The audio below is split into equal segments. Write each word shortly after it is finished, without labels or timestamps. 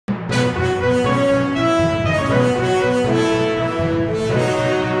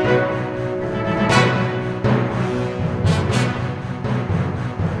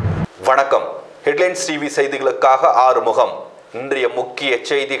Headlines TV செய்திகளுக்காக ஆறுமுகம். இன்றைய முக்கிய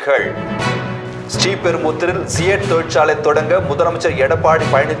செய்திகள். ஸ்ரீபெரும்புத்தூரில் சியட் தொழிற்சாலை தொடங்க முதலமைச்சர் எடப்பாடி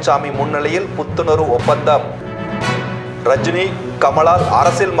பழனிசாமி முன்னிலையில் புத்துணர்வு ஒப்பந்தம். ரஜினி கமலால்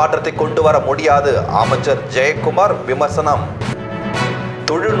அரசியல் மாற்றத்தை கொண்டு வர முடியாது, அமைச்சர் ஜெயக்குமார் விமர்சனம்.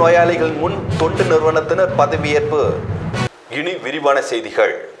 தொழு நோயாளிகள் முன் தொண்டு நிறுவனத்தினர் பதவியேற்பு. இனி விரிவான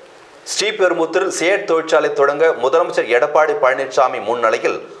செய்திகள். ஸ்ரீபெரும்புத்தூரில் சியட் தொழிற்சாலை தொடங்க முதலமைச்சர் எடப்பாடி பழனிசாமி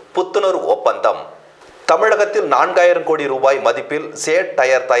முன்னிலையில் புத்துணர்வு ஒப்பந்தம். தமிழகத்தில் 4000 கோடி ரூபாய் மதிப்பில் சியட்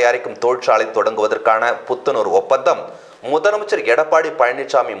டயர் தயாரிக்கும் தொழிற்சாலை தொடங்குவதற்கான புத்துணர்வு ஒப்பந்தம் முதலமைச்சர் எடப்பாடி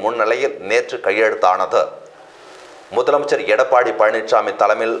பழனிசாமி முன்னிலையில் நேற்று கையெழுத்தானது. முதலமைச்சர் எடப்பாடி பழனிசாமி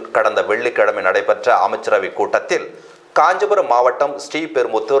தலைமையில் கடந்த வெள்ளிக்கிழமை நடைபெற்ற அமைச்சரவை கூட்டத்தில் காஞ்சிபுரம் மாவட்டம்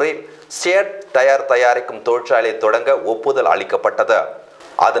ஸ்ரீபெரும்புத்தூரில் சியட் டயர் தயாரிக்கும் தொழிற்சாலை தொடங்க ஒப்புதல் அளிக்கப்பட்டது.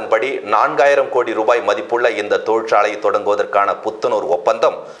 அதன்படி 4000 கோடி ரூபாய் மதிப்புள்ள இந்த தொழிற்சாலையை தொடங்குவதற்கான புத்துணர்வு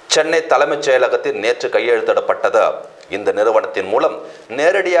ஒப்பந்தம் சென்னை தலைமைச் செயலகத்தில் நேற்று கையெழுத்திடப்பட்டது. இந்த நிறுவனத்தின் மூலம்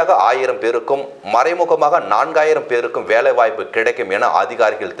நேரடியாக 1000 பேருக்கும் மறைமுகமாக 4000 பேருக்கும் வேலைவாய்ப்பு கிடைக்கும் என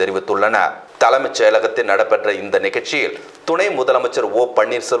அதிகாரிகள் தெரிவித்துள்ளனர். தலைமைச் செயலகத்தில் நடைபெற்ற இந்த நிகழ்ச்சியில் துணை முதலமைச்சர் ஓ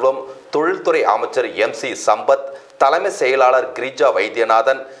பன்னீர்செல்வம், தொழில்துறை அமைச்சர் MC சம்பத், தலைமை செயலாளர் கிரிஜா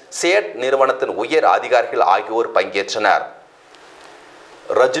வைத்தியநாதன், சியட் நிறுவனத்தின் உயர் அதிகாரிகள் ஆகியோர் பங்கேற்றனர்.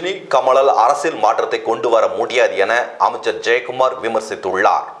 ரஜினி கமலால் அரசியல் மாற்றத்தை கொண்டு வர முடியாது என அமைச்சர் ஜெயக்குமார்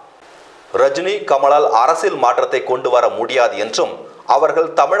விமர்சித்துள்ளார். ரஜினி கமலால் அரசியல் மாற்றத்தை கொண்டு வர முடியாது என்றும் அவர்கள்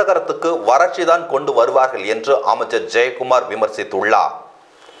தமிழகத்துக்கு வறட்சிதான் கொண்டு வருவார்கள் என்று அமைச்சர் ஜெயக்குமார் விமர்சித்துள்ளார்.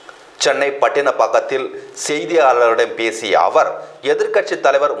 சென்னை பட்டினப்பாக்கத்தில் செய்தியாளர்களிடம் பேசிய அவர் எதிர்க்கட்சி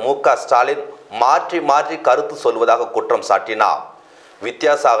தலைவர் மு.க. ஸ்டாலின் மாற்றி மாற்றி கருத்து சொல்வதாக குற்றம் சாட்டினார்.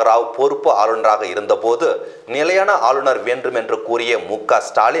 வித்யாசாகர் ராவ் பொறுப்பு ஆளுநராக இருந்தபோது நிலையான ஆளுநர் வேண்டும் என்று கூறிய மு.க.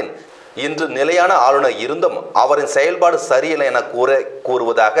 ஸ்டாலின் இன்று நிலையான ஆளுநர் இருந்தும் அவரின் செயல்பாடு சரியில்லை என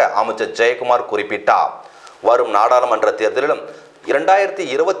கூறுவதாக அமைச்சர் ஜெயக்குமார் குறிப்பிட்டார். வரும் நாடாளுமன்ற தேர்தலிலும்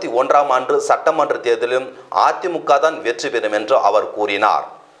 2021ஆம் ஆண்டு சட்டமன்ற தேர்தலிலும் அதிமுக தான் வெற்றி பெறும் என்று அவர் கூறினார்.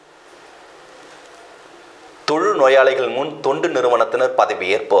 தொழு நோயாளிகள் முன் தொண்டு நிறுவனத்தினர்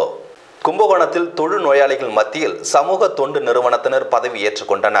பதவியேற்பு. கும்பகோணத்தில் தொழு நோயாளிகள் மத்தியில் சமூக தொண்டு நிறுவனத்தினர் பதவி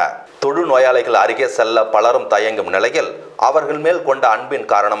ஏற்றுக்கொண்டனர். தொழு நோயாளிகள் அருகே செல்ல பலரும் தயங்கும் நிலையில் அவர்கள் மேல் கொண்ட அன்பின்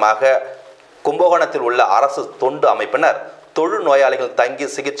காரணமாக கும்பகோணத்தில் உள்ள அரசு தொண்டு அமைப்பினர் தொழு நோயாளிகள் தங்கி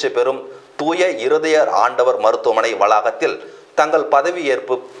சிகிச்சை பெறும் தூய இருதயர் ஆண்டவர் மருத்துவமனை வளாகத்தில் தங்கள் பதவி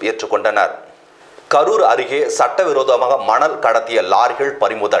ஏற்றுக்கொண்டனர். கரூர் அருகே சட்டவிரோதமாக மணல் கடத்திய லாரிகள்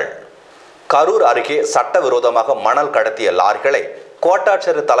பறிமுதல். கரூர் அருகே சட்டவிரோதமாக மணல் கடத்திய லாரிகளை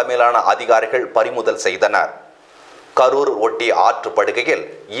கோட்டாட்சியர் தலைமையிலான அதிகாரிகள் பறிமுதல் செய்தனர். கரூர் ஒட்டிய ஆற்றுப்படுகையில்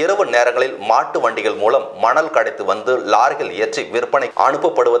இரவு நேரங்களில் மாட்டு வண்டிகள் மூலம் மணல் கடத்தி வந்து லாரிகள் ஏற்றி விற்பனை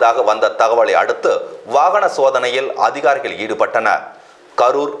அனுப்பப்படுவதாக வந்த தகவலை அடுத்து வாகன சோதனையில் அதிகாரிகள் ஈடுபட்டனர்.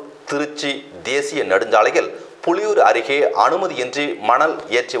 கரூர் திருச்சி தேசிய நெடுஞ்சாலையில் புலியூர் அருகே அனுமதியின்றி மணல்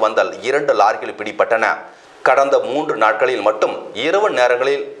ஏற்றி வந்த 2 லாரிகள் பிடிபட்டன. கடந்த 3 நாட்களில் மட்டும் இரவு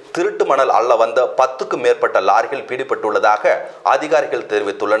நேரங்களில் திருட்டு மணல் அள்ள வந்த 10க்கும் மேற்பட்ட லாரிகள் பிடிபட்டுள்ளதாக அதிகாரிகள்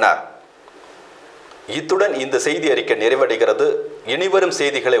தெரிவித்துள்ளனர். இத்துடன் இந்த செய்தி அறிக்கை நிறைவடைகிறது. இனிவரும்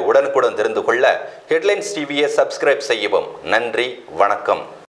செய்திகளை உடனுக்குடன் தெரிந்து கொள்ள ஹெட்லைன்ஸ் டிவியை சப்ஸ்கிரைப் செய்யவும். நன்றி, வணக்கம்.